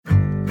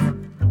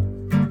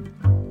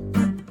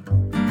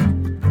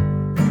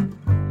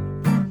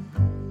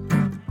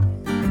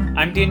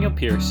I'm Daniel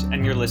Pierce,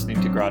 and you're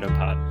listening to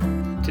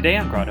GrottoPod. Today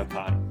on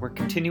GrottoPod, we're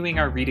continuing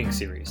our reading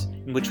series,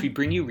 in which we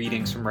bring you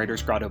readings from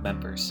Writers Grotto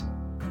members.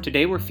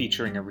 Today we're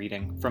featuring a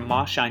reading from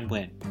Ma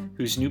Xianwen,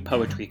 whose new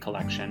poetry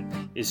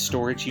collection is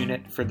Storage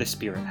Unit for the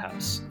Spirit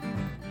House.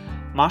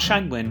 Ma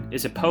Xianwen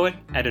is a poet,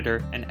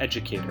 editor, and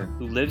educator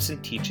who lives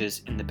and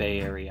teaches in the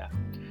Bay Area.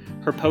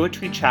 Her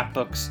poetry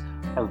chapbooks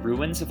are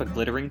Ruins of a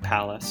Glittering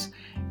Palace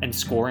and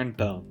Score and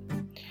Bone.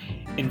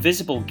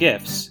 Invisible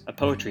Gifts, a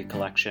poetry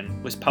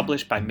collection, was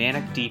published by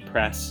Manic D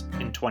Press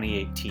in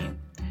 2018.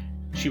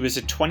 She was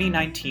a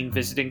 2019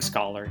 visiting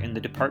scholar in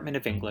the Department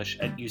of English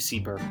at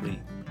UC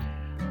Berkeley.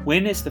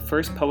 Wen is the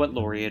first poet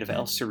laureate of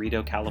El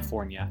Cerrito,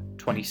 California,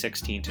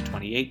 2016 to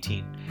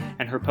 2018,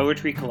 and her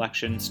poetry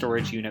collection,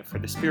 Storage Unit for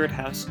the Spirit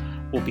House,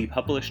 will be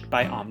published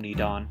by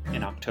Omnidon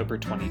in October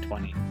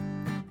 2020.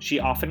 She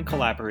often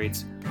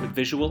collaborates with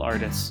visual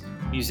artists,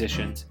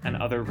 musicians, and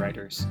other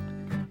writers.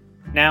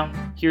 Now,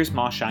 here's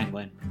Ma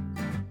Xianwen.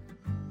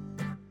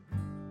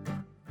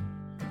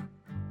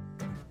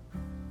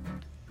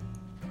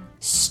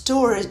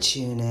 Storage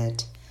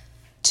Unit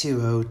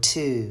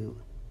 202.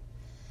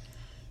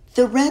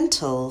 The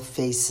rental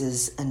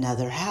faces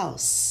another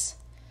house.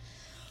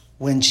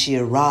 When she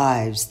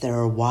arrives, there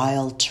are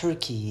wild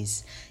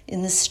turkeys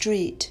in the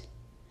street.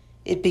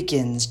 It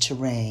begins to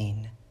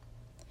rain.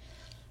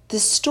 The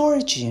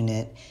storage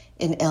unit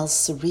in El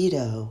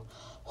Cerrito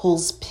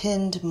holds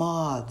pinned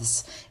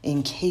moths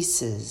in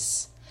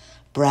cases,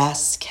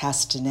 brass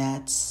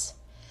castanets,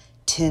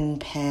 tin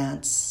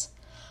pants,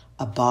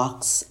 a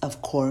box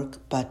of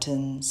cork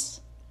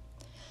buttons.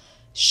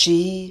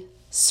 She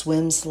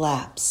swims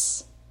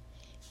laps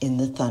in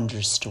the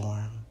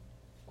thunderstorm.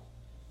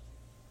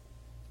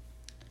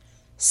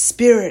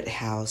 Spirit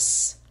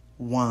House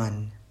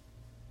 1.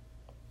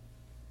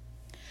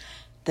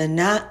 The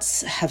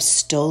gnats have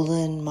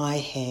stolen my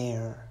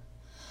hair.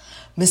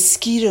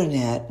 Mosquito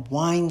net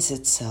winds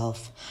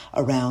itself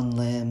around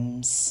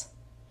limbs.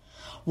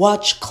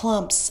 Watch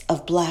clumps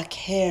of black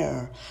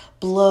hair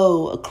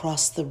blow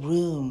across the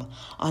room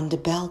on the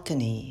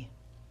balcony.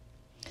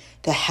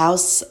 The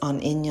house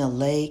on Inya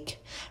Lake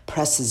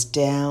presses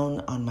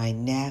down on my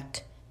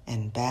neck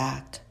and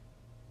back.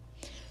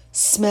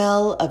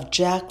 Smell of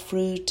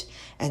jackfruit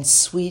and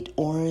sweet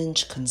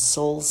orange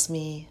consoles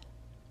me.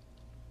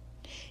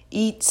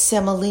 Eat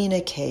semolina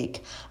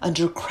cake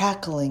under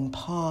crackling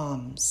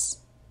palms.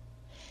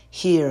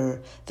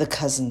 Hear the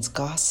cousins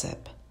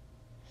gossip.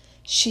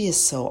 She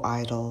is so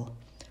idle,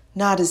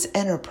 not as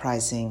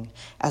enterprising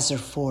as her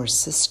 4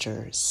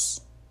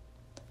 sisters.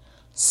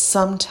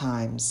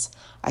 Sometimes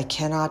I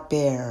cannot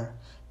bear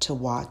to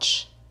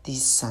watch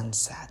these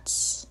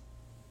sunsets.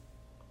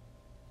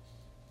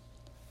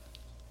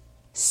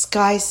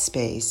 Sky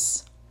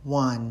Space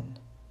 1.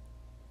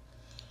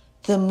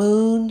 The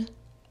moon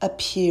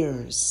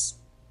appears.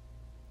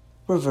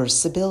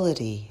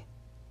 Reversibility.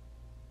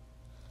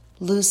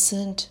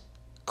 Lucent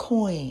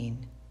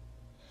coin.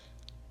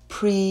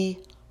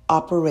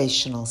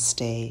 Pre-operational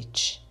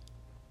stage.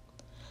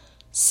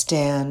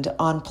 Stand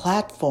on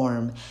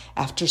platform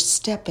after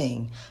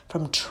stepping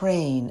from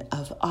train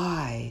of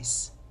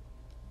eyes.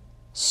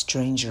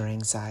 Stranger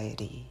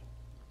anxiety.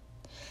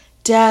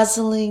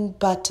 Dazzling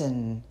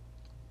button.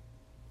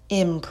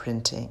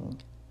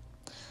 Imprinting.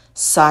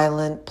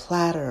 Silent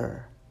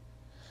platter.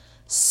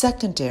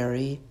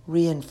 Secondary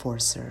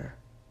reinforcer.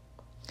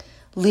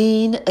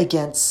 Lean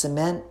against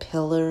cement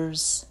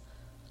pillars.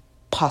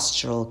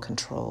 Postural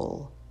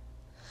control.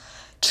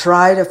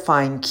 Try to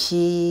find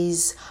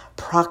keys.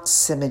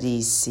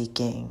 Proximity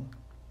seeking.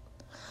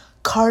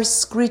 Car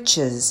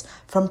screeches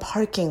from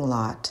parking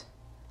lot.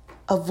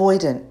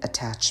 Avoidant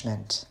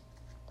attachment.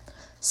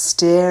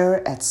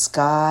 Stare at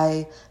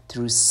sky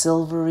through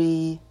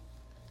silvery,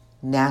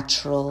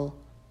 natural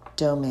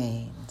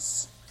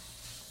domains.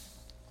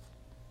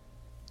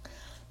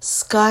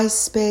 Sky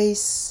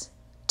Space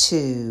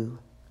 2.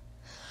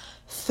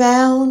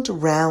 Found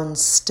round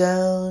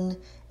stone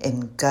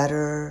in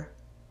gutter.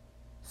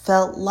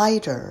 Felt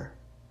lighter.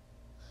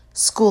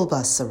 School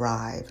bus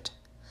arrived.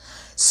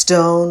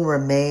 Stone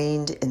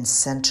remained in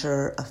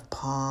center of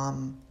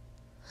palm.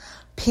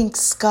 Pink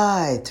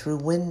sky through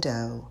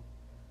window.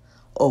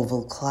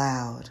 Oval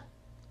cloud.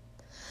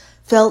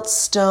 Felt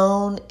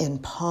stone in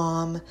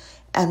palm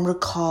and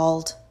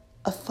recalled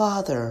a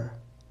father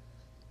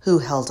who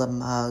held a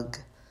mug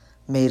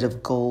made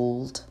of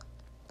gold.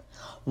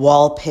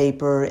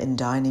 Wallpaper in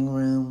dining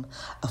room,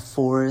 a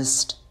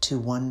forest to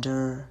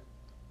wonder.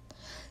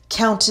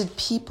 Counted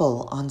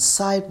people on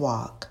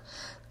sidewalk,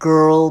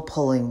 girl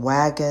pulling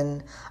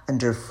wagon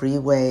under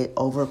freeway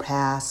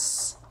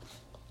overpass.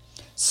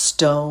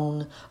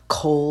 Stone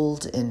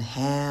cold in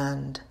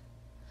hand,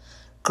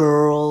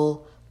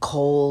 girl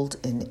cold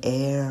in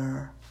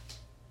air.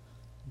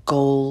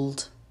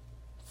 Gold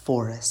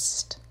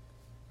forest.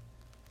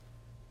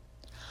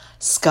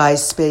 Sky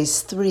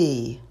Space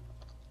 3.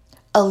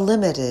 A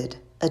limited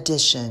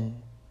edition.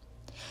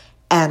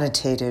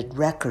 Annotated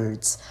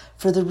records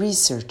for the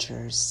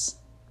researchers.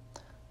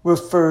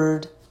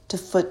 Referred to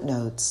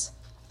footnotes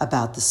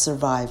about the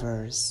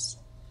survivors,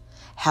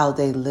 how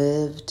they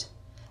lived,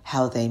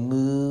 how they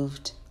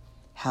moved,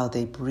 how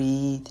they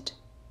breathed.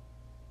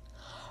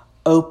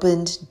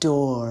 Opened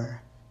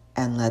door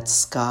and let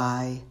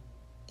sky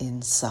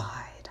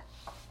inside.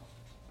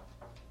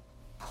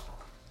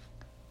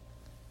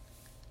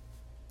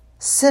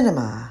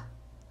 Cinema.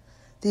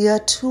 The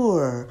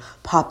auteur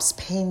pops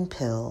pain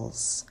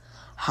pills,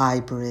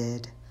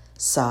 hybrid,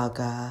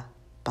 saga,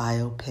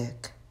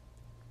 biopic.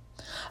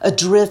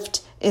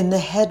 Adrift in the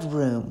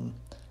headroom,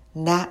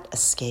 gnat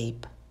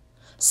escape,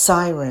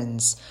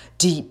 sirens,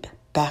 deep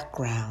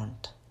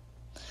background.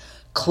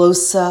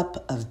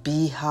 Close-up of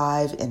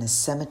beehive in a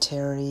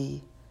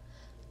cemetery,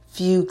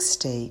 fugue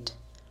state,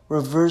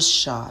 reverse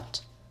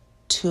shot,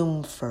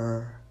 tomb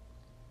fur.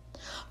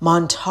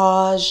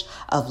 Montage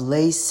of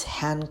lace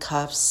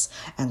handcuffs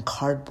and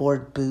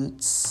cardboard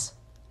boots,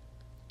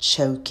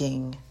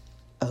 choking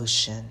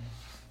ocean.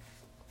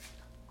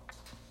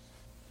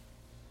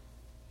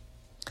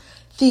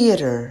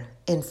 Theater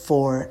in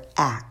 4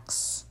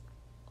 acts.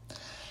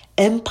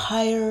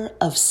 Empire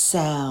of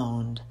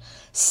sound,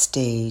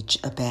 stage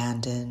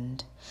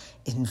abandoned,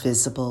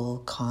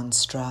 invisible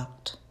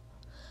construct.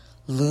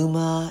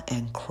 Luma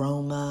and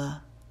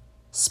chroma,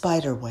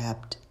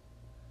 spiderwebbed.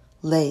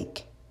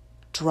 Lake,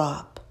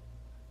 drop,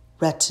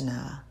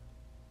 retina.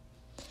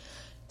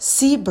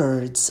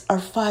 Seabirds are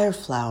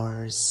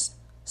fireflowers,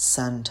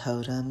 sun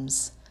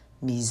totems,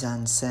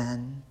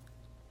 mise-en-scène.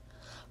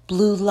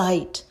 Blue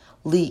light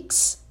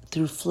leaks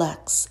through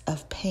flecks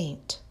of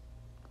paint,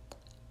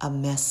 a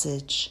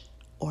message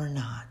or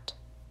not.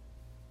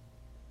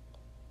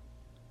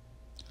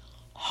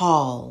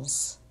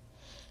 Halls,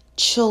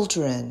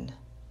 children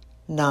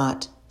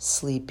not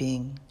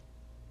sleeping.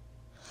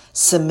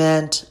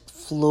 Cement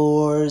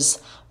floors,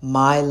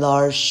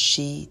 mylar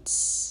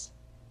sheets.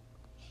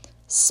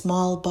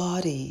 Small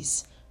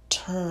bodies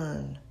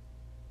turn,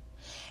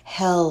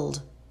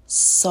 held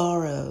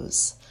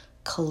sorrows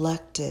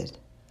collected,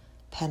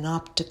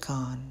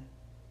 panopticon.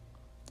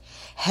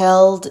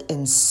 Held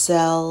in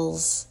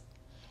cells,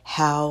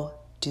 how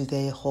do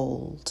they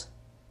hold?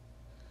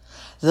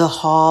 The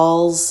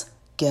halls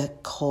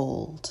get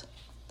cold.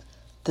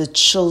 The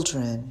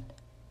children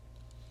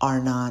are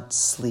not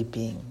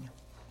sleeping.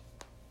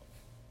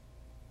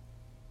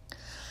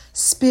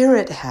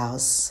 Spirit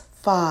House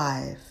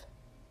 5.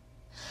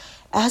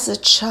 As a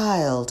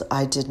child,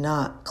 I did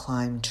not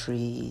climb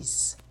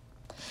trees.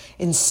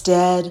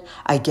 Instead,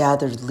 I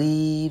gathered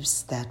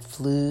leaves that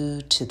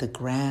flew to the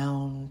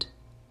ground.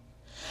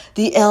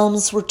 The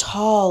elms were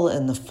tall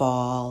in the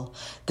fall,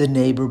 the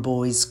neighbor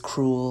boys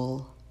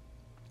cruel.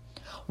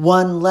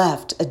 One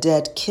left a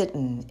dead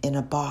kitten in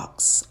a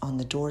box on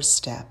the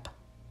doorstep.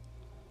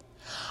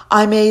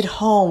 I made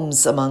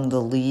homes among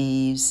the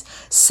leaves,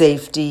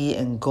 safety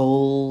in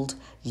gold,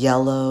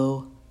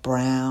 yellow,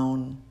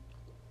 brown.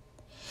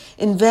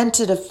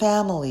 Invented a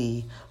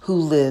family who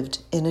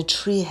lived in a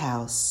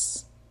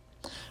treehouse.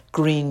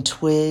 Green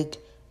twig,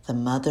 the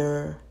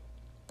mother.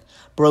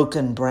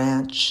 Broken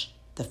branch,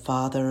 the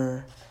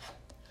father.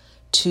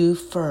 2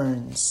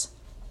 ferns,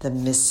 the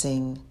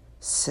missing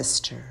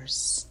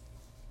sisters.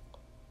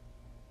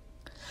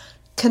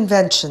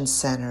 Convention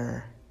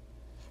Center.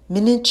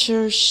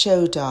 Miniature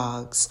show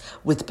dogs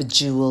with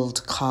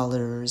bejeweled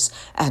collars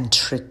and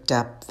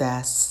tricked-up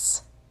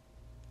vests.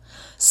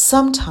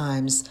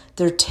 Sometimes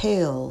their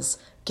tails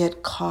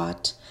get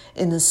caught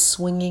in the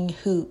swinging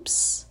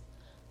hoops,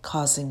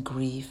 causing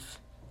grief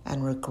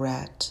and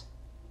regret.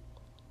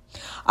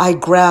 I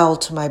growl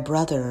to my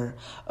brother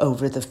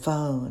over the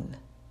phone,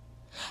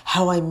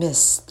 how I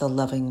miss the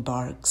loving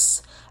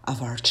barks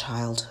of our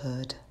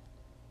childhood.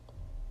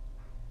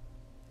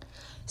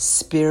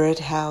 Spirit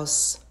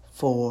House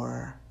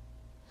 4.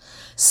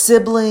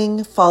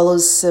 Sibling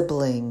follows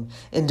sibling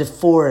into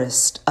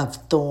forest of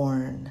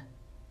thorn.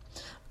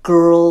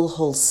 Girl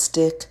holds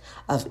stick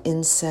of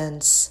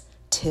incense,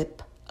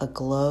 tip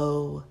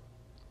aglow.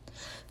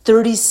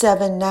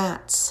 37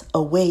 gnats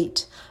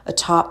await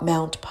atop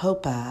Mount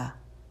Popa.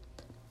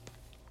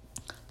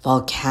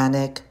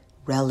 Volcanic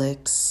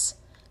relics,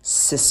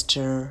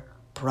 sister,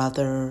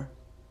 brother,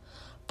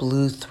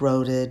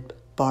 blue-throated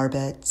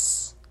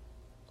barbets.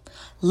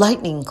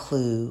 Lightning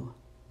clue.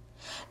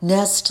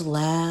 Nest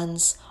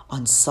lands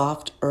on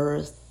soft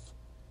earth,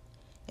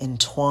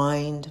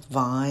 entwined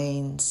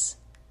vines,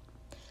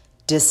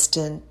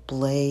 distant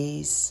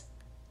blaze,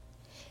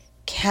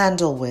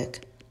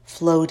 candlewick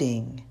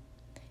floating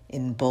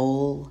in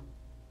bowl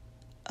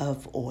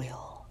of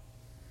oil.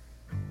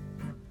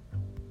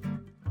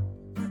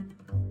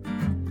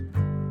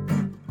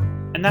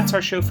 And that's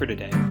our show for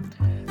today.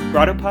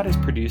 GrottoPod is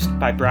produced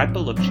by Brad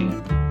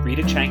Balukjian,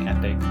 Rita Chang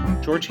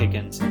Eppig, George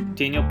Higgins,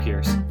 Daniel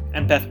Pierce,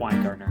 and Beth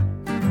Weingartner.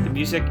 The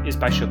music is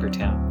by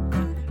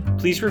Sugartown.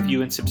 Please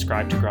review and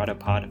subscribe to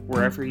GrottoPod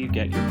wherever you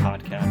get your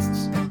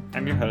podcasts.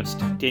 I'm your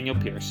host, Daniel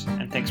Pierce,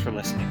 and thanks for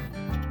listening.